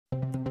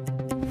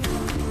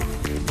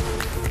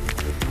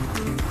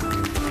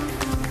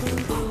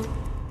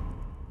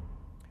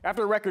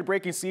After a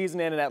record-breaking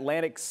season and an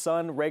Atlantic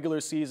Sun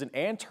regular season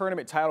and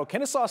tournament title,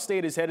 Kennesaw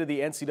State is headed to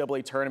the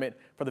NCAA Tournament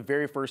for the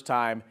very first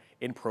time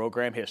in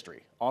program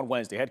history. On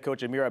Wednesday, head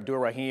coach Amir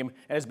Abdur-Rahim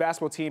and his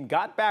basketball team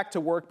got back to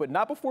work, but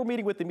not before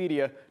meeting with the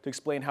media to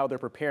explain how they're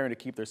preparing to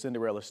keep their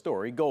Cinderella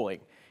story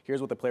going.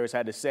 Here's what the players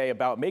had to say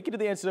about making it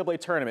to the NCAA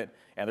Tournament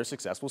and their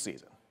successful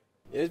season.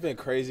 It's been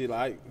crazy.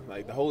 Like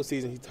the whole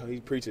season, he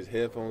preaches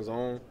headphones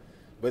on,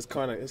 but it's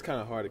kind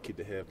of hard to keep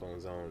the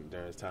headphones on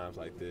during times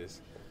like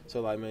this. So,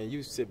 like, man,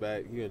 you sit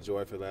back, you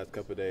enjoy it for the last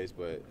couple of days,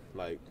 but,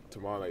 like,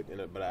 tomorrow, like, in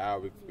about an hour,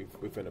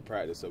 we finna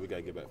practice, so we got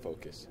to get back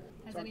focused.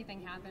 Has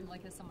anything happened?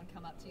 Like, has someone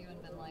come up to you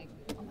and been like,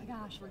 oh, my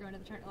gosh, we're going to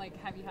the tournament?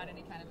 Like, have you had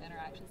any kind of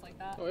interactions like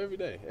that? Oh, every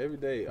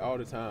day, all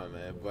the time,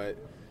 man. But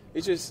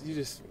it's just, you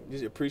just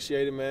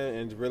appreciate it, man,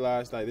 and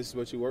realize, like, this is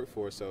what you work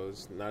for, so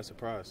it's not a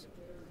surprise.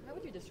 How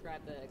would you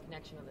describe the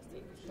connection on this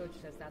team? Coach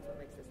says that's what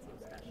makes this team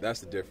special.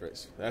 That's the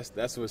difference.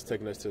 That's what's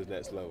taking us to the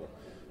next level.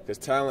 Because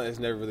talent has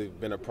never really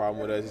been a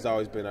problem with us. It's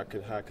always been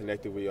how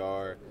connected we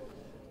are,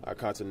 our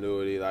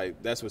continuity.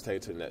 Like, that's what's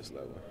taken to the next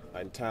level.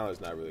 Like, talent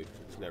is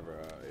it's never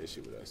an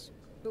issue with us.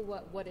 But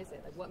what is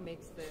it? Like, what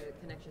makes the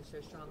connection so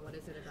strong? What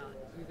is it about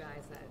you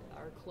guys that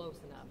are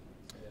close enough?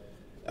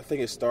 I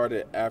think it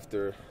started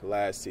after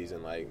last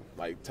season. Like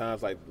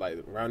times like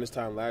around this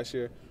time last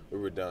year, we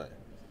were done.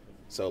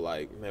 So,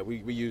 like, man,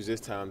 we use this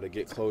time to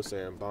get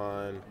closer and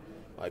bond,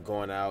 like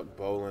going out,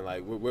 bowling.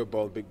 Like, we're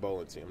both a big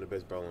bowling team. I'm the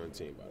best bowling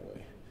team, by the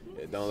way.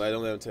 Don't let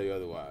them tell you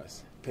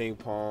otherwise. Ping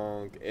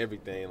pong,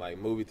 everything, like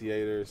movie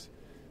theaters.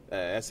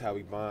 That's how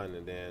we bond,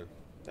 and then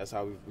that's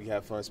how we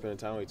have fun spending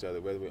time with each other,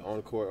 whether we're on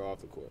the court or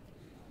off the court.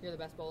 You're the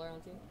best bowler on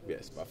the team?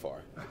 Yes, by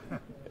far,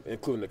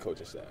 including the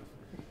coaching staff.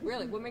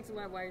 Really? What makes it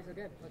why you're so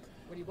good?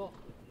 What do you bowl?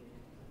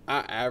 I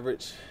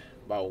average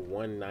about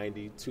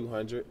 190,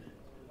 200.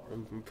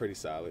 I'm pretty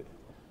solid.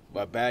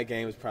 But bad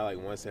game is probably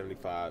like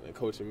 175. And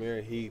Coach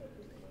Amir,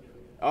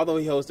 although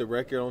he holds the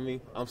record on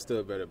me, I'm still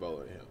a better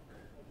bowler than him.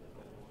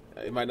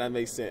 It might not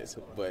make sense,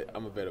 but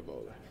I'm a better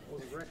bowler.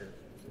 What's the record?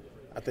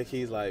 I think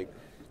he's like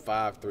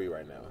 5-3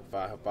 right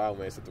now. Five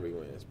wins to 3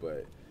 wins,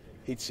 but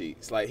he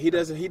cheats. Like, he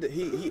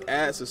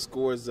adds the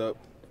scores up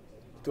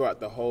throughout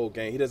the whole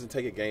game. He doesn't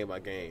take it game by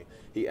game.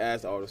 He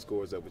adds all the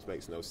scores up, which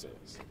makes no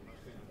sense.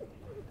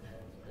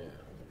 Yeah.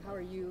 What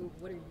are you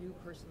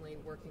personally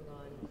working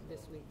on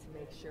this week to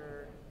make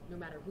sure, no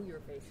matter who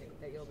you're facing,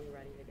 that you'll be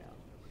ready to go?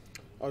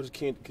 I'll just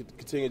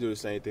continue to do the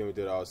same thing we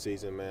did all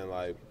season, man.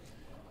 Like,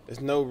 it's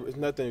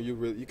nothing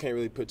you can't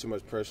really put too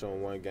much pressure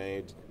on one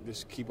game.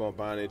 Just keep on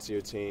buying into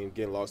your team,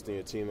 getting lost in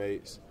your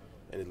teammates,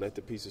 and let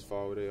the pieces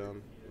fall where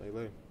they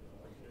lay.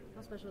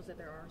 How special is that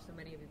there are so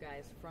many of you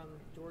guys from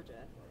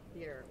Georgia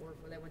here, or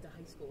that went to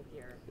high school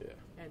here,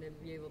 and then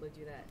be able to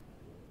do that?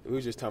 We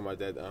were just talking about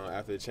that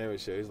after the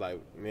championship. It's like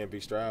me and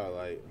B. Stroud,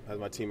 like, as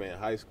my teammate in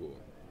high school,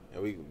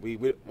 and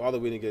we although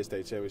we didn't get a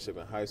state championship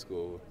in high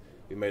school,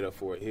 we made up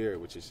for it here,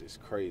 which is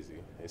just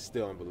crazy. It's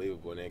still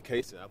unbelievable. And then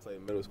Casey, I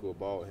played middle school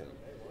ball with him.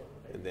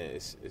 And then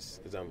it's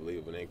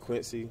unbelievable. And then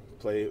Quincy,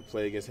 play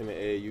against him at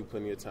AAU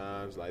plenty of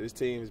times. Like, this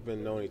team has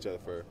been knowing each other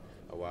for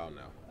a while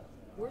now.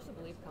 Where's the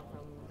belief come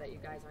from that you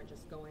guys aren't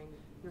just going,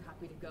 you're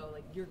happy to go,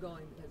 like, you're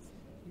going because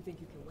you think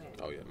you can win?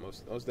 Oh, yeah,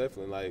 most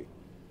definitely. Like,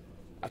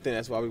 I think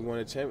that's why we won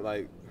a championship.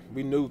 Like,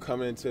 we knew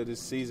coming into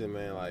this season,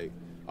 man, like,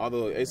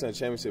 although ASUN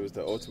championship is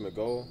the ultimate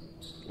goal,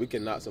 we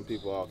can knock some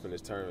people off in this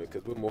tournament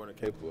because we're more than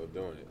capable of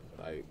doing it.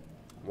 Like,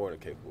 more than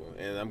capable.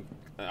 And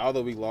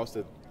although we lost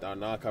our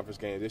non-conference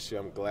game this year,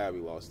 I'm glad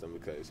we lost them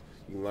because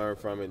you learn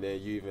from it, and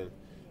then you even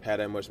had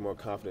that much more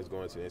confidence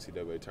going to the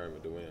NCAA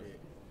tournament to win.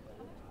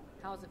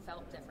 How has it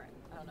felt different?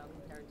 I don't know,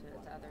 compared to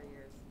other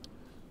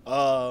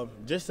years.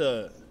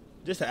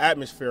 Just an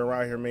atmosphere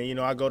around here, man. You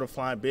know, I go to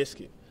Flying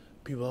Biscuit.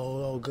 People,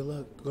 oh,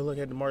 good luck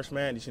at the March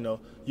Madness. You know,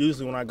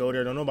 usually when I go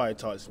there, nobody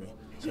talks to me.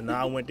 So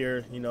now I went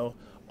there, you know,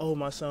 oh,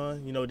 my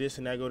son, you know, this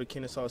and that, go to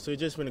Kennesaw. So it's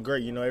just been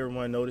great, you know,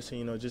 everyone noticing,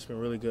 you know, just been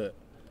really good.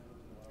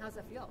 How's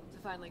that feel to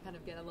finally kind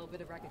of get a little bit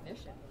of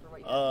recognition for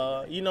what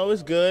you do? You know,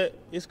 it's good.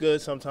 It's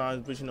good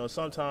sometimes, but, you know,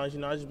 sometimes, you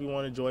know, I just be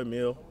wanting to enjoy a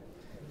meal.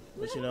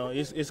 But, you know,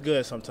 it's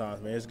good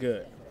sometimes, man. It's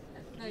good.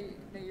 Now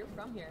you're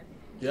from here.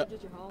 Yep.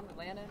 Did your home,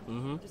 Atlanta?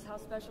 Mm-hmm. Just how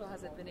special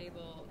has it been to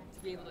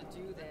be able to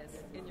do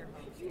this in your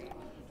home state?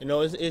 You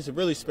know, it's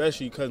really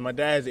special because my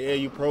dad's the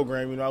AAU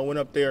program. You know, I went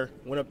up there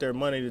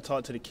Monday to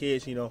talk to the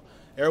kids. You know,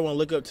 everyone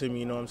look up to me.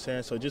 You know what I'm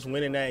saying? So just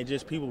winning that and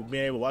just people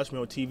being able to watch me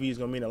on TV is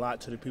gonna mean a lot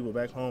to the people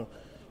back home.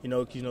 You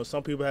know,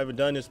 some people haven't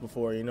done this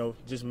before. You know,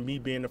 just me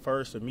being the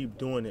first or me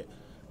doing it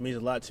means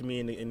a lot to me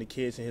and the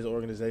kids in his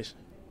organization.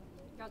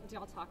 Do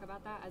y'all talk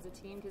about that as a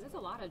team? Because there's a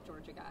lot of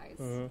Georgia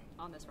guys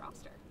on this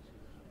roster.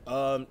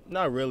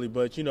 Not really,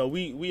 but, you know,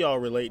 we all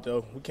relate,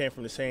 though. We came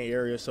from the same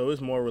area, so it's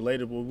more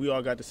relatable. We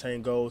all got the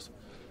same goals.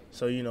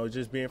 So, you know,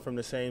 just being from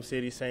the same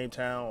city, same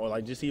town, or,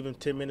 like, just even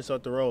 10 minutes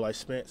up the road, like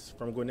Spence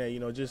from Gwinnett, you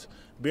know, just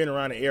being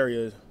around the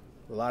area,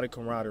 a lot of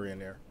camaraderie in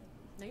there.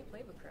 Now you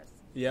played with Chris.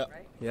 Yep.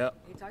 Right? Yep.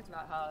 You talked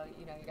about how,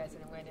 you guys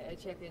didn't win a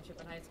championship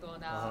in high school.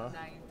 Now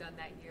you've done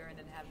that year and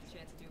then have the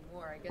chance to do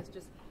more. I guess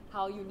just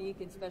how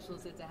unique and special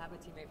is it to have a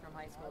teammate from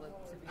high school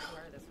to be a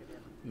part of this with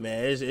you?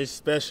 Man, it's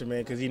special,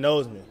 man, because he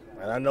knows me.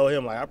 And I know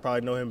him. Like, I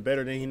probably know him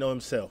better than he know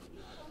himself.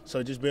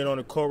 So just being on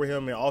the court with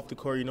him and off the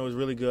court, is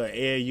really good.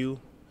 AAU,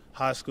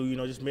 high school,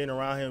 just being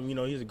around him,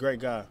 he's a great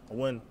guy. I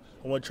wouldn't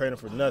trade him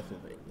for nothing.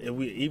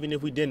 Even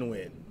if we didn't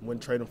win, I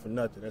wouldn't trade him for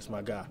nothing. That's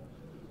my guy.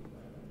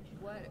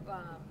 What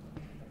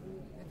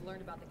you've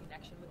learned about the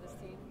connection with this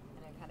team,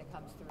 and it kind of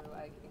comes through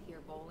here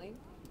bowling.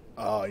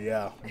 Oh,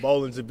 yeah.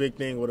 Bowling's a big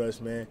thing with us,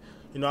 man.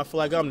 I feel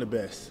like I'm the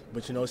best.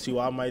 But, see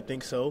why I might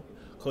think so.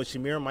 Coach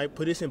Shamir might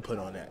put his input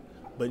on that.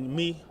 But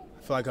me,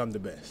 I feel like I'm the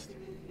best.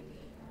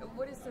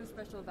 What is so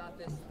special about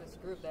this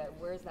group?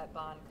 Where does that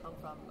bond come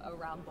from?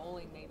 Around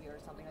bowling maybe or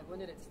something? Like, when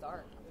did it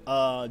start?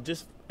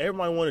 Just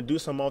everybody want to do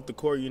something off the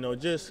court,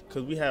 just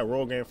because we have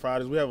road game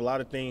Fridays. We have a lot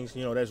of things,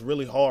 that's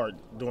really hard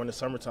during the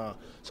summertime.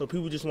 So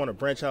people just want to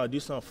branch out, do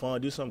something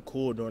fun, do something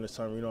cool during the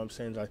summer, you know what I'm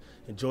saying? Like,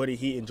 enjoy the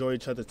heat, enjoy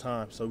each other's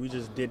time. So we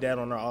just did that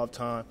on our off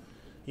time.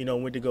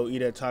 Went to go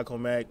eat at Taco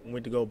Mac,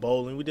 went to go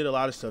bowling. We did a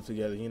lot of stuff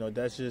together.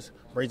 That just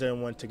brings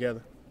everyone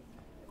together.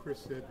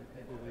 Chris said that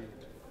he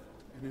believed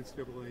an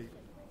NCAA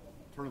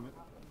tournament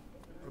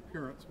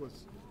appearance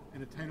was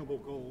an attainable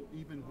goal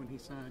even when he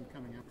signed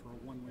coming after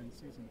a one-win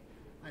season.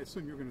 I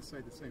assume you're going to say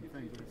the same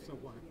thing, but if so,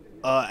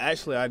 why?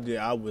 Actually, I did.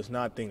 I was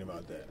not thinking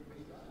about that.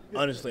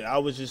 Honestly, I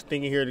was just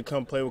thinking here to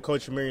come play with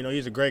Coach Amir.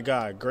 He's a great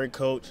guy, great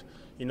coach.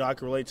 I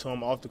can relate to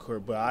him off the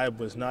court, but I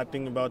was not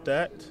thinking about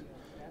that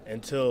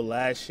until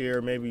last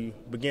year, maybe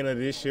beginning of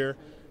this year.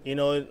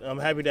 I'm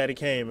happy that it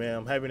came, man.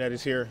 I'm happy that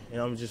it's here, and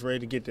I'm just ready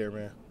to get there,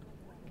 man.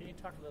 Can you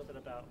talk a little bit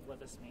about what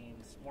this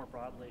means more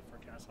broadly for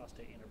Kennesaw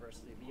State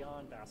University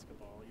beyond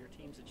basketball, your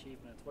team's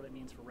achievements, what it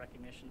means for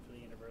recognition for the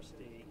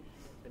university,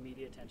 the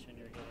media attention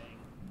you're getting,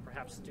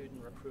 perhaps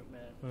student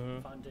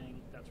recruitment,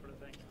 funding, that sort of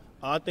thing?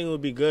 I think it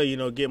would be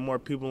good, get more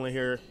people in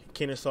here,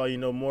 Kennesaw,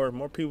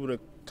 more people to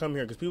come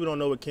here because people don't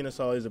know what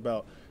Kennesaw is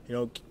about.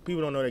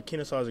 People don't know that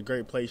Kennesaw is a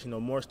great place.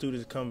 More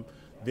students come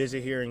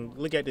visit here and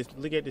look at the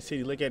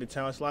city, look at the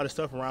town. There's a lot of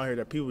stuff around here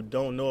that people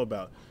don't know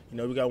about.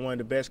 We got one of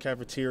the best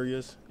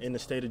cafeterias in the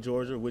state of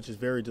Georgia, which is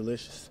very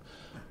delicious.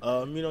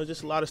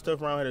 Just a lot of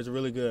stuff around here that's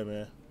really good,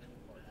 man.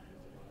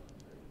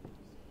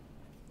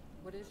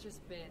 What has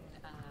just been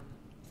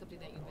something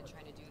that you've been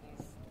trying to do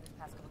these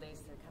past couple days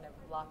to kind of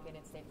lock in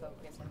and stay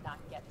focused and not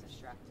get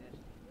distracted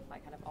by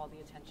kind of all the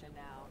attention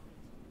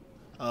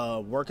now?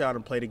 Work out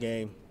and play the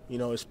game.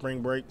 It's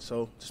spring break,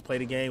 so just play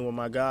the game with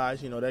my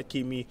guys. That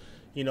keep me,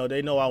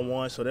 they know I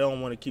won, so they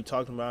don't want to keep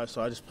talking about it.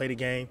 So I just play the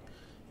game,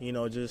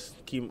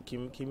 just keep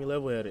me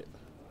level-headed.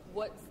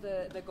 What's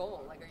the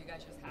goal? Like, are you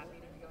guys just happy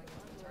to be going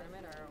into the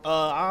tournament? Or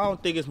I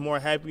don't think it's more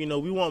happy.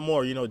 We want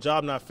more.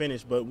 Job not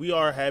finished, but we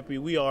are happy.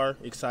 We are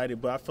excited,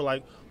 but I feel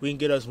like we can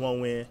get us one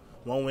win.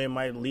 One win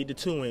might lead to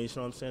 2 wins, you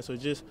know what I'm saying? So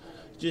just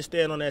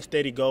staying on that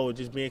steady goal,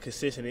 just being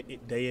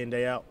consistent day in,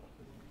 day out.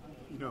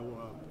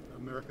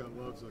 America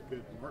loves a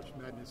good March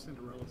Madness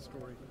Cinderella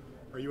story.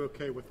 Are you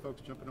okay with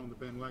folks jumping on the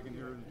bandwagon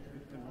here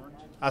in March?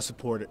 I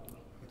support it.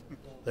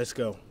 Let's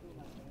go.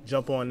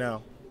 Jump on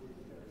now.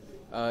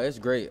 It's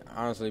great,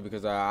 honestly,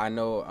 because I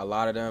know a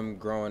lot of them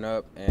growing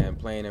up and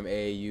playing them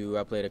AAU.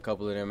 I played a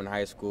couple of them in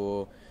high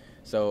school.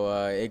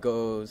 So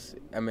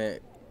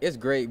it's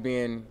great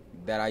being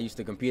that I used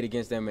to compete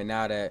against them and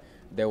now that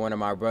they're one of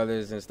my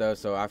brothers and stuff.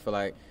 So I feel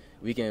like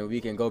we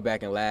can go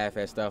back and laugh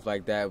at stuff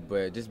like that,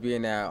 but just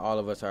being that all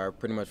of us are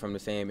pretty much from the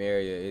same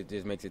area, it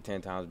just makes it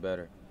 10 times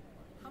better.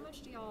 How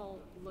much do y'all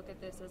look at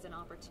this as an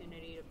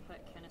opportunity to put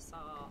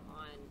Kennesaw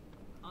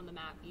on the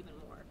map even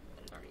more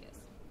than it already is?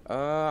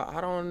 I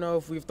don't know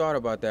if we've thought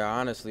about that,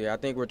 honestly. I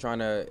think we're trying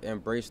to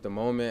embrace the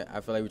moment. I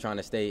feel like we're trying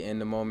to stay in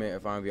the moment,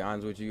 if I'm going to be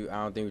honest with you.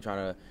 I don't think we're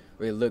trying to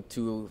really look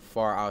too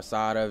far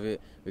outside of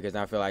it because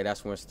I feel like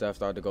that's when stuff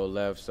starts to go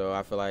left. So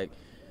I feel like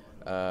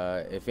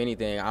if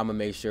anything, I'm gonna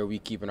make sure we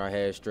keeping our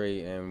heads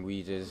straight and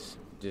we just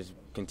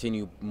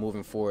continue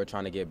moving forward,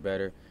 trying to get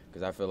better.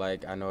 Because I feel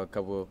like I know a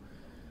couple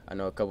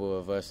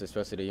of us,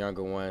 especially the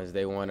younger ones,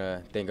 they want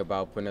to think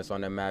about putting us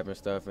on the map and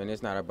stuff, and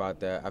it's not about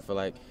that. I feel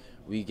like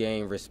we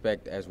gain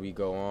respect as we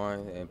go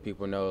on, and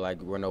people know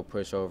like we're no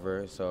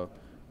pushover. So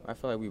I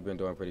feel like we've been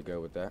doing pretty good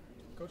with that.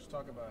 Coach,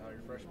 talk about how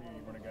your freshman year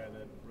you weren't a guy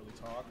that really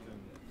talked, and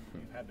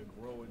you've had to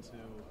grow into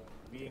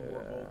being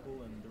more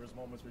vocal, and there was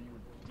moments where you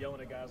were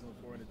yelling at guys on the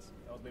floor, and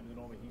that was maybe the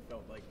moment he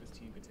felt like this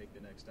team could take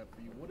the next step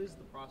for you. What has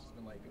the process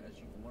been like as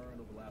you've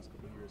learned over the last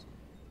couple of years,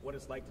 what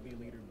it's like to be a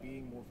leader,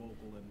 being more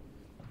vocal, and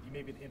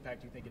maybe the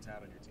impact you think it's had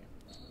on your team?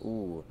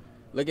 Ooh,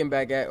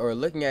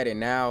 looking at it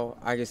now,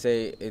 I can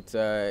say it's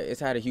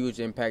had a huge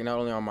impact not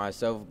only on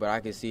myself, but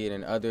I can see it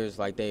in others.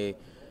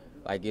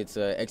 It's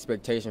an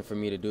expectation for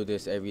me to do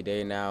this every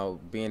day now.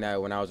 Being that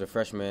when I was a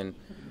freshman,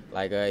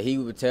 he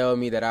would tell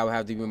me that I would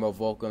have to be more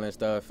vocal and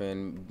stuff,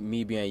 and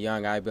me being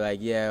young, I'd be like,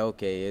 yeah,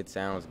 okay, it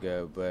sounds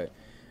good. But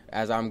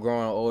as I'm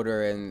growing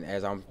older and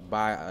as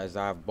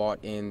I've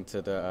bought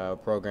into the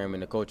program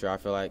and the culture, I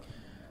feel like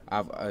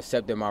I've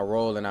accepted my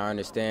role and I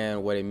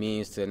understand what it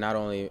means to not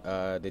only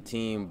the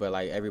team but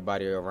like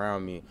everybody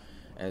around me.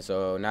 And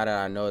so now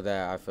that I know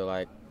that, I feel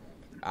like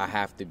I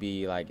have to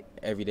be like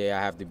every day I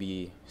have to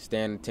be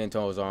standing 10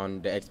 toes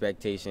on the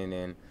expectation,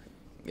 and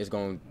it's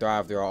going to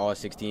thrive through all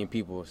 16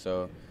 people.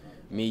 So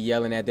me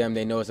yelling at them,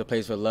 they know it's a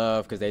place for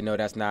love because they know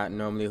that's not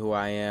normally who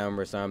I am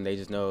or something. They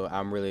just know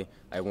I'm really,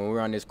 like when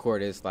we're on this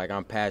court, it's like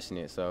I'm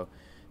passionate. So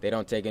they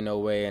don't take it no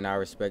way, and I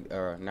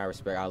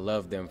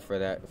love them for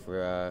that,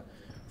 for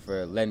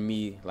letting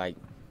me like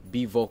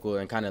be vocal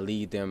and kind of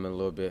lead them a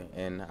little bit.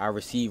 And I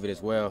receive it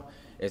as well.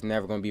 It's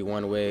never going to be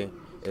one way.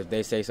 If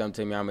they say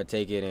something to me, I'm going to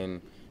take it, and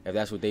if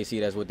that's what they see,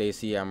 that's what they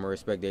see. I'm going to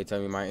respect. They tell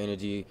me my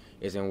energy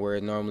isn't where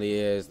it normally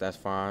is, that's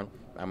fine.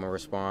 I'm going to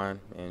respond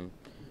and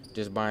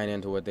just buying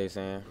into what they're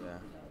saying. Yeah.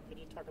 Can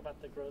you talk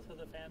about the growth of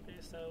the fan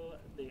base, though?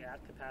 The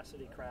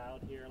at-capacity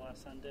crowd here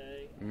last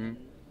Sunday, Mm-hmm.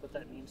 what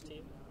that means to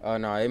you?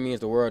 No, it means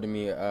the world to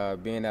me.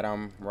 Being that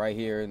I'm right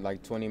here,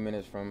 like 20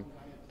 minutes from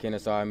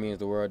Kennesaw, it means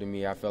the world to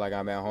me. I feel like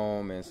I'm at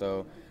home, and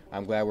so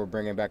I'm glad we're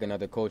bringing back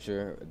another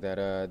culture that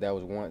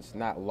was once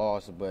not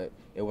lost, but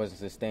it wasn't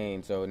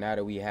sustained. So now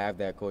that we have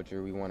that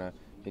culture, we want to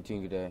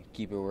continue to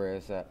keep it where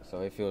it's at.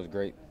 So it feels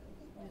great.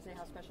 I say,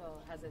 how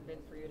special has it been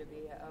for you to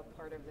be a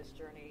part of this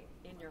journey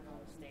in your home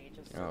state,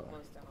 just so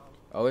close to home?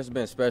 Oh, it's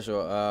been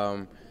special.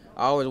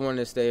 I always wanted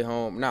to stay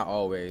home. Not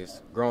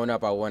always. Growing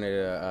up,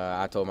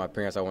 I told my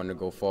parents I wanted to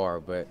go far,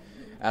 but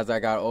as I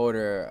got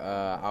older,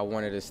 I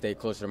wanted to stay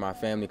closer to my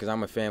family because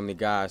I'm a family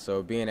guy.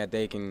 So being that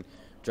they can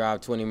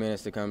drive 20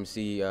 minutes to come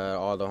see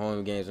all the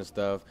home games and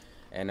stuff,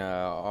 and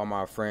all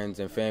my friends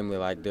and family,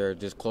 like they're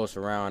just close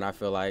around. I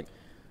feel like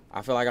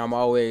I'm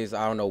always,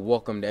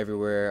 welcomed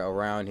everywhere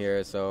around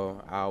here. So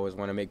I always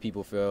want to make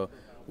people feel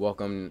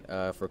welcome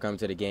for coming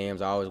to the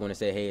games. I always want to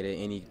say hey to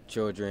any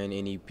children,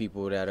 any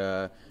people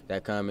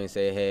that come and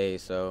say hey.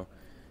 So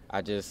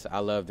I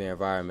love the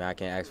environment. I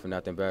can't ask for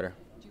nothing better.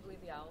 Do you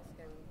believe the Owls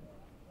can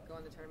go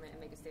in the tournament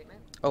and make a statement?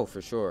 Oh,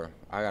 for sure.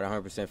 I got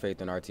 100%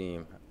 faith in our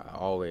team.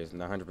 Always,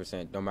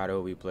 100%. No matter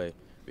who we play,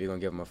 we're going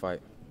to give them a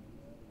fight.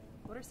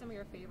 What are some of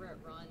your favorite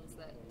runs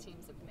that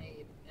teams have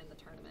made in the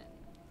tournament?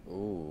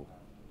 Ooh.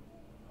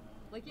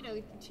 Like,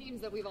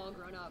 teams that we've all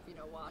grown up,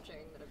 watching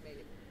that have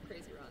made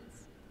crazy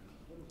runs.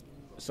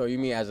 So you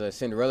mean as a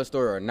Cinderella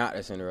story or not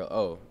a Cinderella?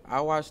 Oh,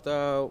 I watched,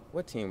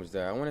 what team was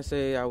that? I want to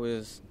say I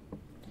was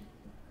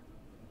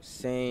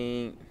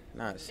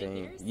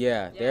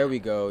Yeah, there we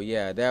go.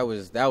 Yeah, that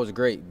was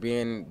great.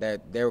 Being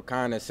that they were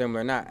kind of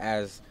similar, not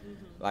as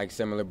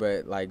similar,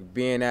 but like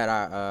being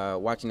that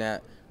watching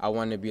that, I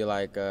wanted to be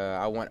like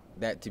I want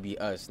that to be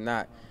us.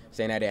 Not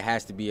saying that it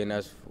has to be in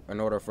us in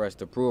order for us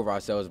to prove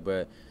ourselves,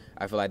 but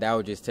I feel like that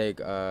would just take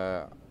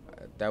us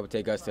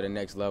to the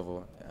next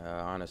level.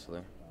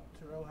 Honestly.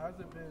 Terrell, how's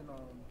it been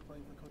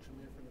playing for Coach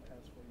Amir for the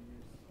past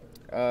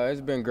 4 years?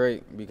 It's been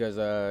great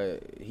because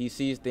he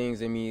sees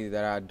things in me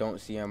that I don't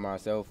see in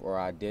myself, or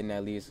I didn't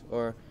at least,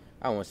 or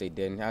I won't say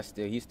didn't.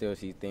 He still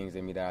sees things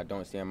in me that I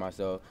don't see in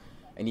myself,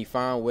 and he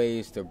found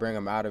ways to bring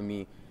them out of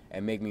me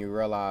and make me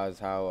realize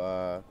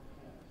how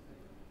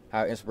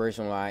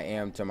inspirational I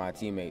am to my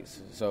teammates.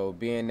 So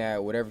being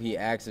that whatever he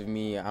asks of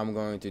me, I'm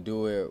going to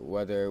do it,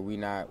 whether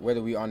we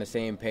on the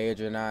same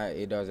page or not,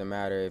 it doesn't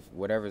matter. If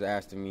whatever's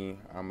asked of me,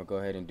 I'm gonna go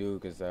ahead and do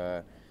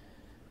because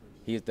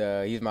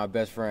he's my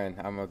best friend.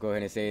 I'm gonna go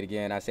ahead and say it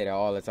again. I say that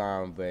all the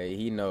time, but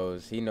he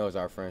knows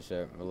our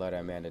friendship. I love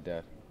that man to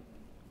death.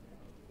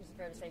 Is it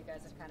fair to say you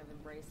guys have kind of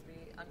embraced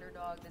the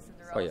underdog, the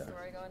Cinderella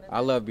story going in? I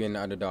love being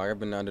the underdog. I've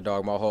been the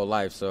underdog my whole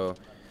life, so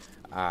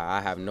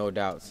I have no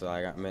doubts.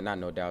 Not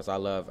no doubts.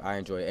 I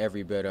enjoy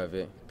every bit of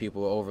it.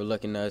 People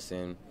overlooking us,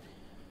 and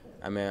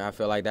I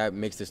feel like that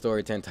makes the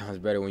story 10 times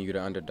better when you're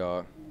the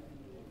underdog.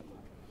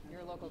 You're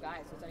a local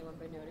guy, so has anyone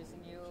been noticing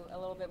you a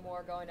little bit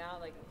more going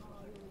out, like?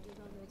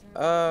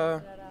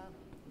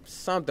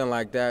 Something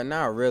like that.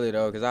 Not really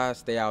though, because I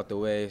stay out the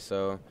way,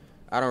 so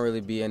I don't really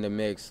be in the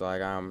mix.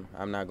 Like I'm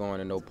not going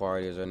to no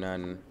parties or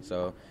nothing.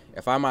 So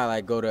if I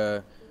might go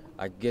to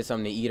get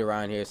something to eat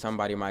around here,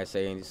 somebody might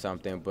say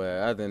something, but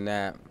other than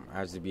that,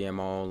 I just be in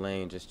my own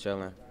lane, just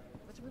chilling.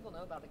 What do people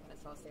know about the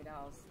Kennesaw State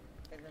Owls?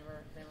 They've never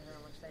heard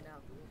how much they know.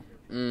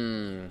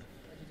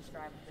 What would you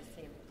describe this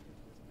team?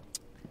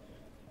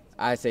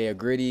 I'd say a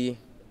gritty,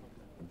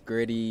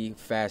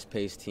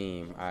 fast-paced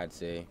team, I'd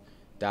say.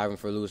 Diving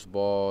for loose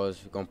balls,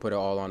 gonna put it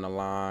all on the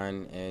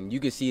line, and you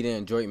can see the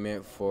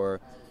enjoyment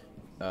for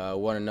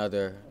one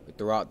another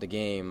throughout the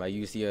game. Like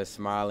you see us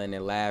smiling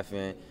and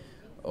laughing,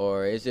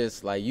 or it's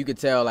just you could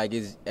tell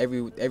it's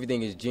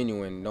everything is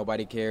genuine.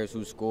 Nobody cares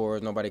who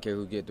scores, nobody cares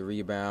who get the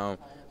rebound.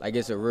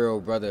 It's a real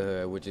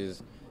brotherhood, which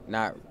is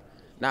not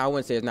I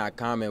wouldn't say it's not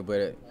common,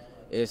 but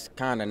it's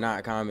kind of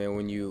not common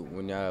when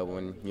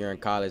you're in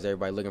college.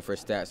 Everybody looking for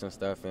stats and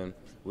stuff, and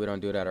we don't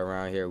do that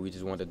around here. We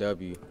just want the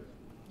W.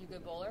 You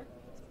good bowler?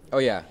 Oh,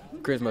 yeah.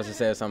 Chris must have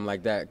said something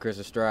like that. Chris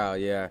Stroud,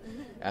 yeah.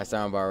 That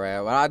sounds about right.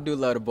 Well, I do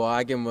love the ball.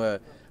 I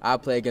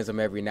play against them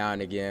every now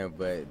and again,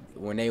 but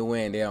when they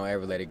win, they don't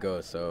ever let it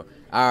go. So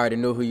I already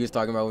knew who you was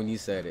talking about when you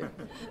said it.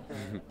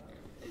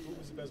 Who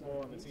was the best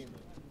ball on the team?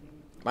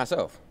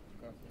 Myself.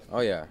 Oh,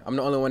 yeah. I'm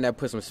the only one that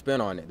put some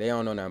spin on it. They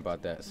don't know nothing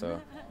about that,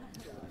 so.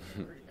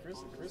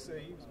 Chris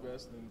said he was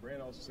best, and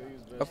Brand also said he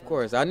was best. Of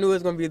course. I knew it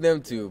was going to be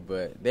them two,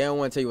 but they don't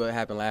want to tell you what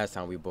happened last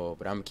time we bowled,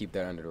 but I'm going to keep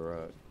that under the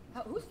rug.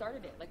 Who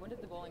started it? Like, when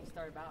did the bowling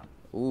start about?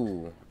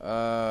 Ooh.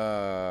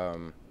 I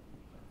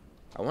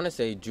want to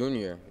say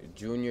junior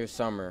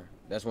summer.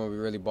 That's when we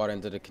really bought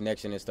into the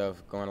connection and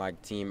stuff, going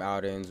like team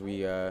outings.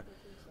 We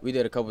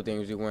did a couple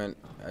things. We went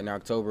in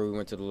October. We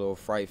went to the little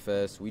Fright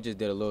Fest. We just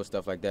did a little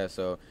stuff like that.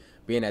 So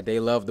being that they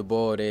loved the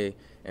bowl, they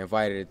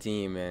invited a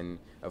team, and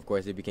of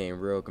course it became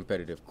real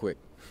competitive quick.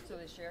 So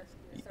this year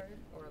it started,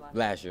 or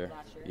last year?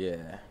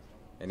 Yeah.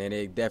 And then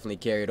it definitely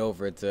carried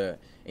over to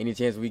any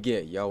chance we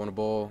get. Y'all want to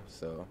bowl?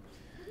 So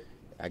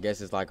I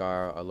guess it's like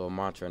our little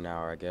mantra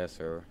now, I guess,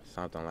 or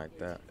something like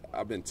that.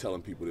 I've been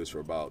telling people this for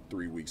about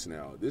 3 weeks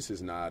now. This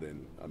is not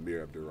an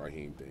Amir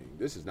Abdur-Rahim thing.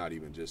 This is not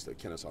even just a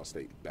Kennesaw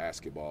State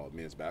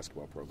men's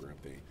basketball program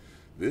thing.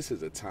 This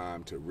is a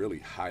time to really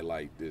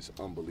highlight this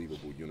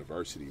unbelievable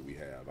university we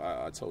have.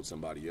 I told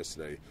somebody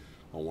yesterday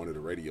on one of the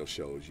radio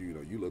shows,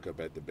 you look up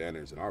at the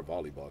banners, and our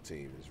volleyball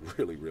team is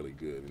really, really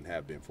good and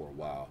have been for a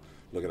while.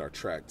 Look at our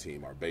track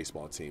team, our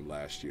baseball team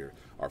last year.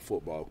 Our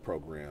football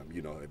program,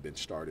 had been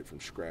started from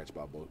scratch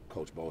by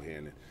Coach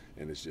Bohan,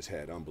 and it's just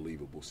had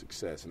unbelievable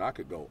success. And I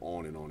could go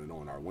on and on and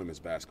on. Our women's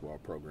basketball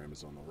program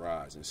is on the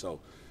rise. And so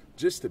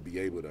just to be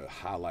able to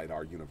highlight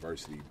our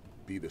university,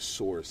 be the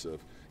source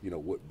of,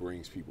 what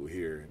brings people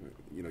here, and,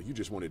 you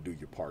just want to do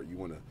your part. You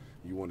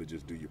want to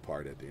just do your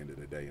part at the end of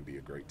the day and be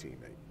a great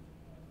teammate.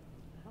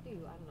 How do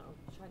you,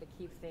 try to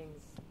keep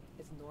things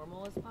as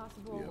normal as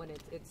possible when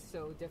it's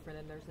so different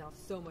and there's now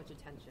so much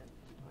attention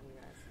on you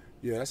guys?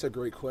 Yeah, that's a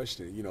great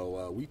question.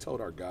 We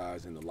told our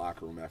guys in the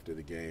locker room after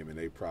the game, and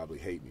they probably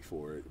hate me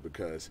for it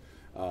because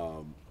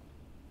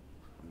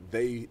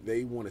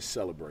they want to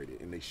celebrate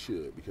it, and they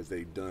should, because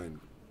they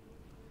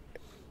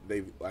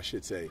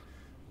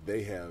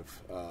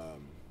have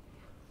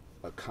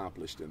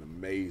accomplished an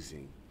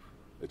amazing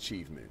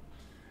achievement.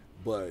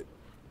 But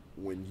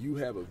when you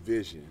have a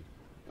vision,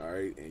 all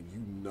right, and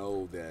you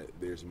know that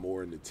there's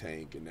more in the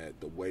tank, and that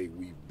the way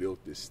we built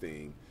this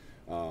thing,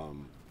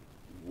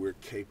 we're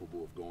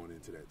capable of going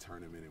into that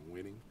tournament and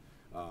winning,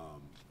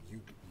 you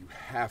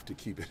have to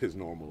keep it as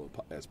normal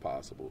as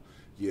possible.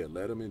 Yeah,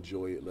 let them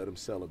enjoy it, let them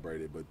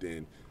celebrate it, but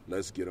then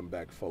let's get them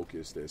back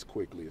focused as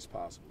quickly as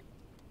possible.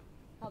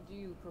 How do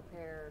you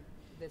prepare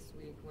this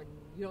week when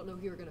you don't know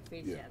who you're going to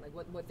face yet? Like,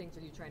 what things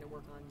are you trying to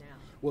work on now?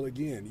 Well,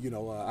 again,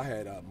 I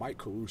had Mike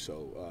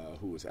Caruso,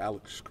 who was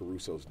Alex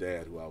Caruso's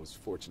dad, who I was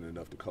fortunate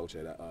enough to coach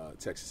at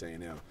Texas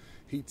A&M.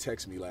 He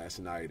texted me last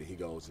night, and he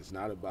goes, "It's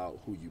not about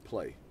who you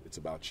play, it's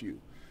about you."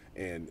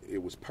 And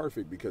it was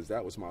perfect because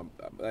that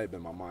had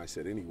been my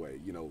mindset anyway.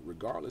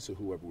 Regardless of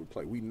whoever we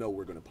play, we know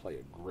we're going to play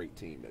a great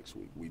team next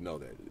week. We know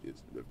that.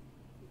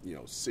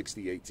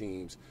 68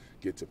 teams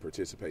get to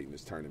participate in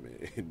this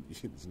tournament, and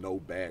there's no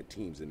bad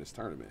teams in this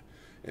tournament.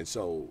 And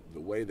so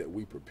the way that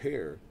we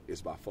prepare is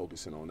by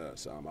focusing on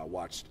us. I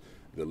watched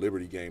the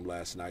Liberty game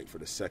last night for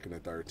the second or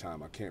third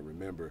time. I can't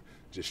remember,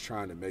 just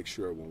trying to make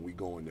sure when we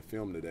go into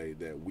film today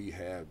that we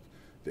have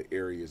the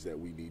areas that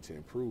we need to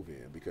improve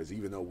in, because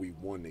even though we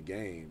won the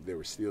game, there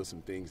were still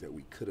some things that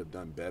we could have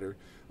done better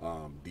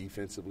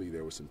defensively.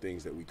 There were some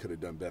things that we could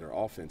have done better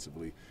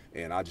offensively,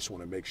 and I just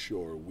want to make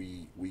sure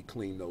we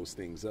clean those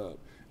things up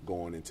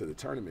going into the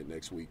tournament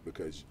next week,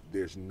 because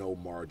there's no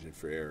margin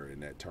for error in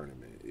that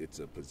tournament. It's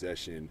a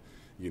possession,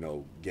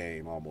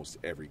 game almost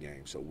every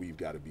game, so we've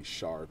got to be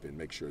sharp and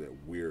make sure that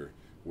we're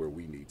where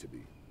we need to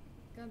be.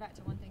 Going back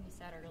to one thing you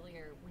said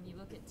earlier, when you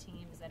look at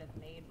teams that have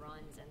made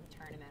runs in the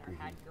tournament or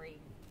had great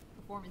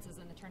performances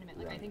in the tournament,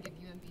 like I think of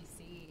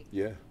UMBC,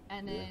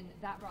 and then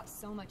that brought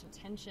so much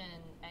attention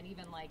and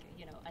even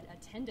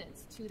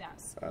attendance to that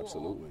school.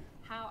 Absolutely.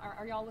 How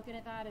are y'all looking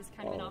at that as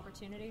kind of an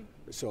opportunity?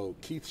 So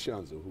Keith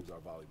Shunza, who's our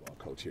volleyball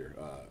coach here,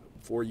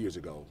 4 years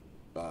ago,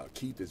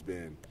 Keith has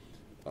been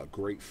a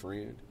great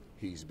friend.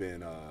 He's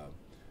been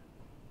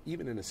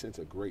even in a sense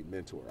a great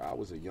mentor. I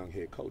was a young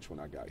head coach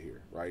when I got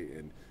here, right?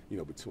 And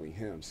between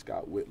him,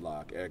 Scott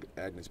Whitlock,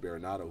 Agnes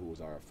Baronato, who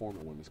was our former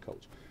women's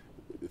coach,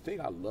 the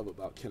thing I love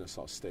about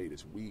Kennesaw State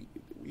is we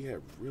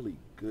have really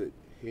good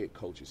head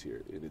coaches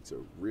here, and it's a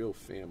real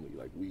family.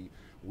 Like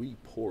we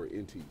pour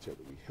into each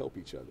other, we help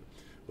each other.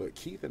 But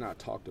Keith and I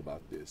talked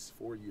about this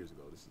 4 years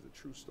ago. This is a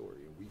true story,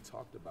 and he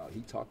talked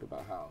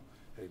about how,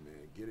 hey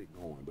man, get it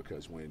going,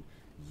 because when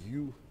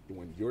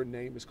your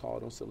name is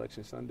called on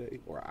Selection Sunday,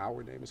 or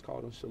our name is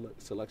called on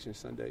Selection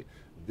Sunday,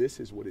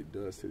 this is what it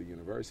does to the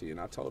university. And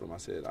I told him, I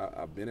said,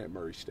 I've been at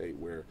Murray State,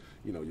 where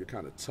you're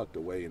kind of tucked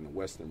away in the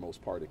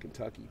westernmost part of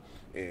Kentucky,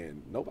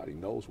 and nobody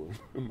knows where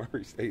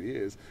Murray State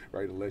is,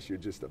 right, unless you're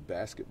just a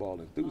basketball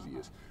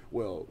enthusiast.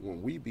 Well,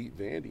 when we beat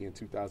Vandy in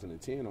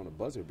 2010 on a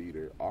buzzer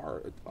beater,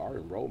 our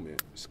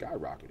enrollment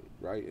skyrocketed,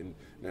 right? And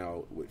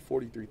now with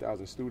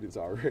 43,000 students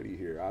already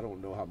here, I don't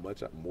know how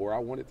much more I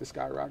want it to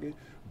skyrocket,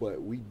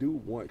 but we do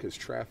want, because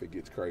traffic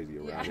gets crazy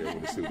around here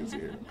when the students are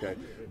here, okay?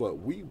 But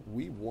we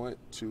want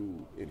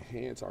to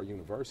enhance our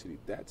university.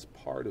 That's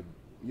part of,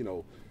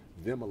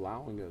 them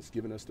allowing us,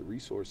 giving us the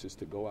resources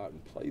to go out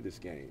and play this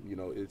game. You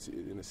know, it's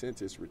in a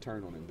sense, it's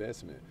return on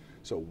investment.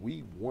 So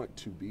we want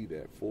to be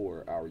that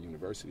for our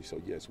university.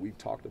 So yes, we've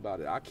talked about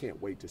it. I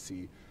can't wait to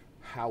see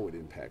how it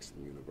impacts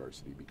the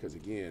university, because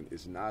again,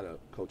 it's not a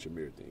Coach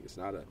Amir thing. It's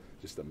not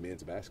just a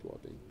men's basketball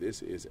thing.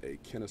 This is a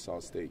Kennesaw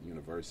State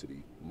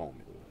University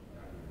moment.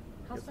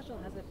 How special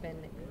has it been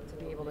to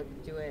be able to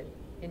do it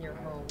in your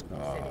home city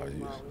as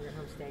well, in your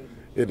home state?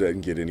 It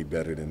doesn't get any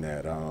better than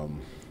that.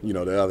 You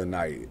know, the other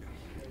night,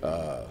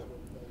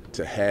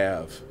 to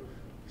have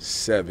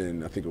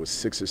 7, I think it was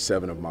 6 or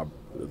 7 of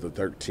the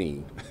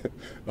 13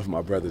 of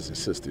my brothers and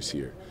sisters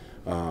here,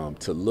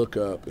 to look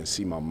up and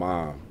see my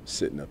mom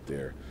sitting up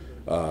there.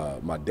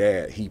 My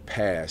dad, he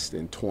passed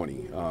in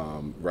 20,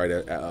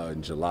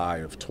 in July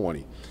of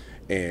 20.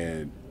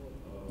 And,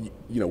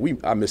 you know,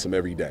 I miss him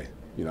every day.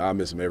 You know, I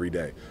miss him every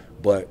day.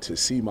 But to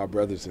see my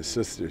brothers and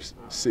sisters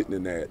sitting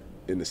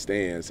in the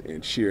stands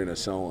and cheering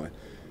us on,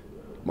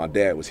 my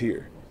dad was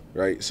here,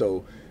 right?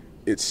 So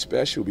it's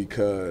special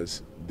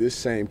because this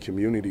same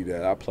community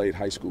that I played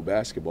high school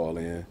basketball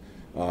in,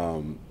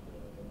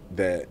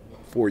 that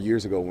 4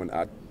 years ago when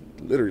I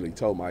literally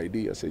told my AD,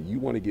 I said, you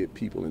want to get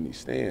people in these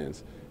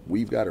stands,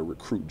 we've got to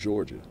recruit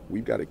Georgia.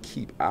 We've got to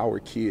keep our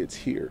kids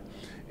here.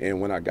 And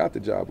when I got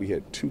the job, we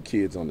had 2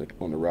 kids on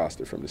the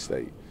roster from the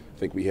state. I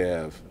think we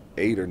have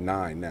 8 or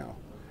 9 now.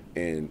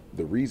 And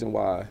the reason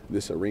why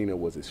this arena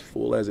was as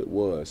full as it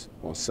was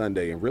on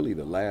Sunday and really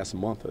the last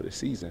month of the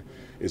season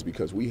is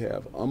because we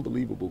have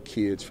unbelievable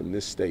kids from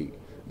this state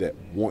that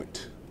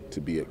want to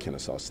be at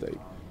Kennesaw State.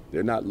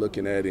 They're not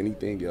looking at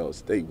anything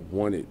else. They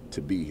wanted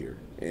to be here.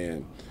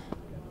 And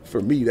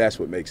for me, that's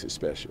what makes it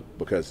special,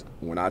 because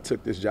when I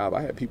took this job,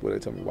 I had people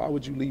that tell me, why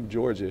would you leave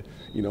Georgia,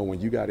 you know, when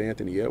you got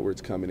Anthony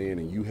Edwards coming in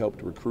and you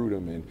helped recruit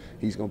him and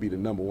he's going to be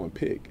the #1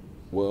 pick?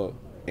 Well,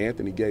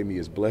 Anthony gave me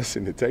his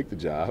blessing to take the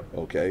job,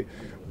 okay?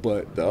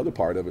 But the other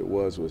part of it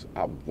was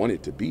I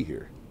wanted to be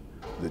here.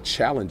 The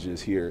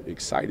challenges here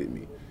excited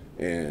me.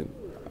 And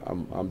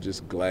I'm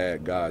just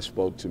glad God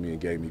spoke to me and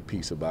gave me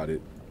peace about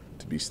it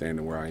to be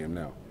standing where I am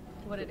now.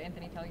 What did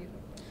Anthony tell you?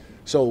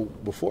 So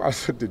before I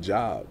took the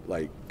job,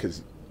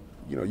 because,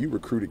 you know, you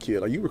recruit a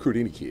kid, like you recruit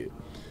any kid,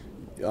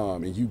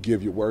 and you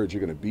give your word you're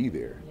going to be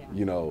there. Yeah.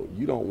 You know,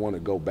 you don't want to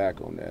go back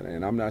on that.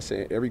 And I'm not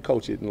saying every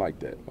coach isn't like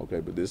that,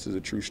 okay? But this is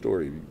a true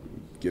story.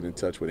 Get in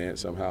touch with Ant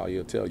somehow,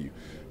 he'll tell you.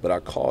 But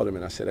I called him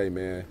and I said, hey,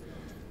 man,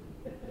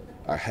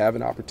 I have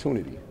an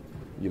opportunity,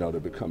 you know, to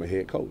become a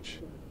head coach.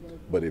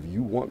 But if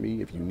you want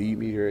me, if you need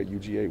me here at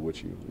UGA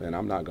with you, man,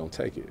 I'm not going to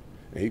take it.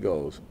 And he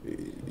goes,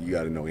 you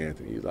got to know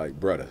Anthony. He's like,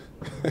 brother,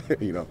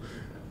 you know,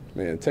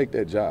 man, take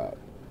that job.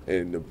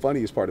 And the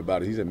funniest part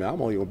about it, he said, man,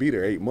 I'm only going to be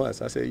there 8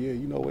 months. I said, yeah,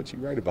 you know what,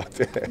 you're right about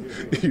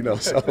that. You know,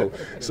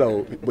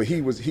 but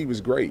he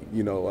was great.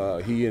 You know,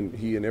 he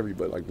and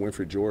everybody, like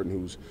Winfred Jordan,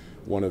 who's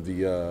one of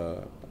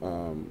the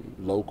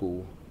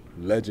local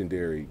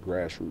legendary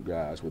grassroots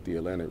guys with the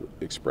Atlanta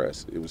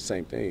Express. It was the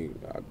same thing.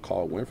 I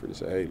called Winfred and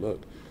said, hey,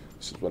 look,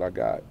 this is what I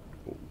got.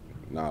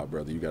 Nah,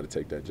 brother, you got to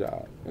take that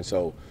job. And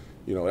so,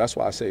 you know, that's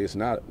why I say it's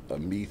not a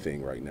me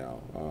thing right now.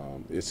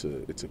 It's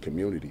a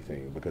community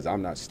thing, because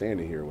I'm not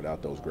standing here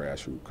without those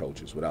grassroots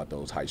coaches, without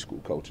those high school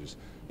coaches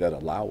that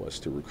allow us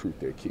to recruit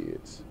their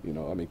kids. You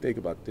know, I mean, think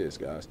about this,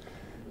 guys.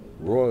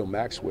 Royal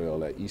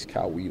Maxwell at East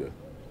Coweta,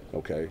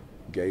 okay,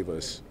 gave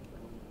us,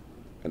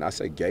 and I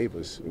say gave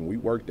us, and we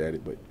worked at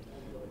it, but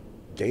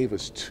gave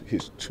us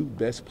his 2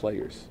 best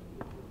players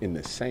in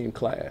the same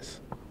class,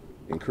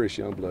 in Chris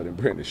Youngblood and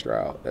Brendan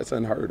Stroud. That's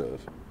unheard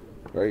of,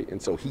 right?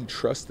 And so he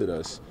trusted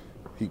us.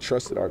 He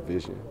trusted our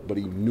vision, but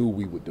he knew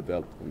we would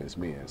develop them as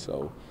men.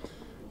 So,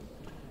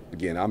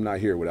 again, I'm not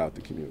here without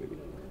the community.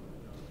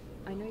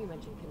 I know you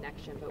mentioned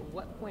connection, but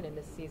what point in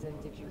this season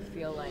did you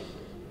feel like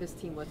this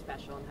team was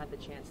special and had the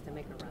chance to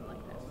make a run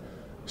like this?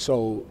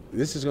 So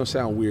this is going to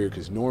sound weird,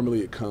 because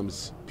normally it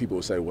comes, people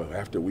will say, well,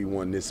 after we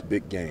won this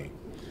big game.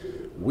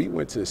 We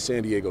went to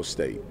San Diego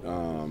State.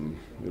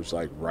 It was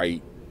like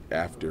right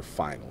after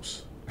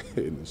finals.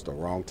 And it's the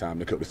wrong time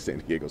to go to San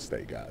Diego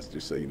State, guys,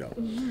 just so you know.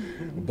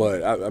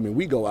 But, I mean,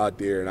 we go out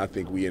there, and I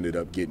think we ended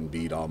up getting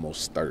beat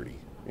almost 30.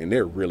 And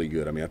they're really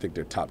good. I mean, I think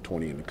they're top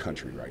 20 in the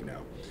country right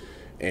now.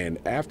 And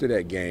after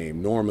that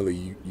game,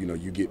 normally, you know,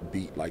 you get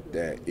beat like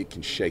that, it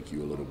can shake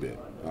you a little bit.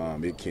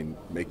 It can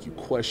make you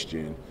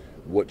question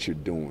what you're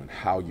doing,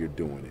 how you're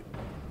doing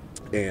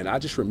it. And I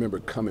just remember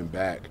coming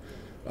back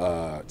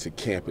to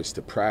campus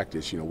to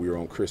practice. You know, we were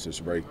on Christmas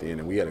break then,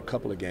 and we had a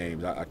couple of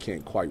games. I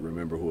can't quite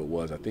remember who it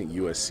was. I think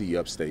USC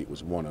Upstate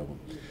was one of them.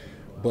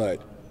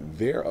 But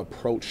their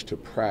approach to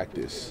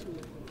practice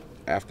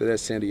after that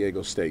San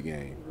Diego State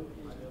game,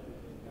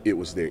 it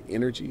was their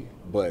energy.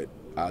 But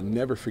I'll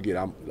never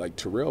forget, like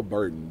Terrell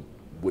Burton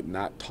would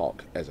not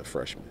talk as a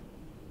freshman.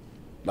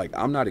 Like,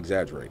 I'm not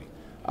exaggerating.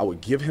 I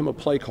would give him a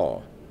play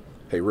call.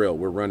 Hey, Rel,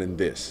 we're running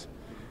this.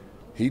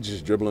 He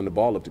just dribbling the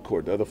ball up the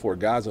court. The other 4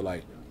 guys are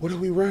like, what are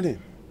we running?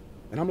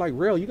 And I'm like,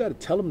 Rel, you got to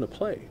tell him to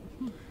play.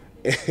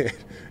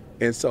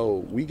 And so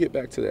we get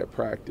back to that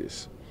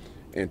practice,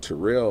 and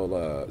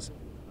Terrell,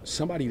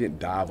 somebody didn't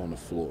dive on the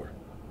floor.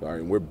 All right,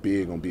 and we're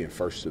big on being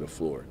first to the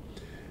floor.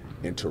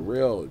 And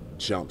Terrell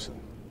jumps him.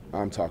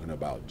 I'm talking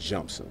about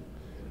jumps him.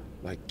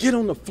 Like, get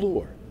on the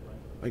floor.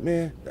 Like,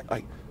 man,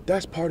 like,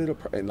 that's part of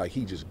the, and like,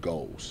 he just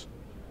goes.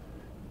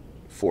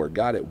 For a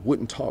guy that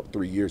wouldn't talk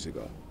 3 years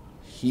ago,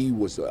 he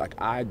was like,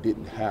 I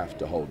didn't have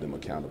to hold them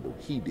accountable.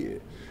 He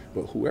did.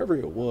 But whoever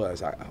it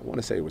was, I want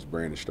to say it was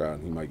Brandon Stroud,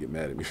 and he might get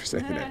mad at me for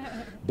saying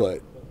that.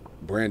 But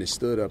Brandon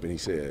stood up and he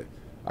said,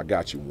 I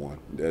got you one.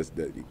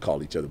 He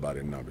called each other by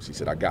their numbers. He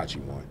said, I got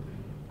you one.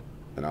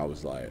 And I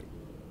was like,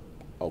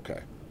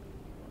 okay.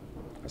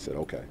 I said,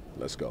 okay,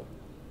 let's go.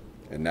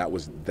 And that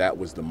was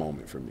the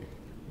moment for me.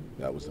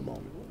 That was the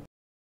moment.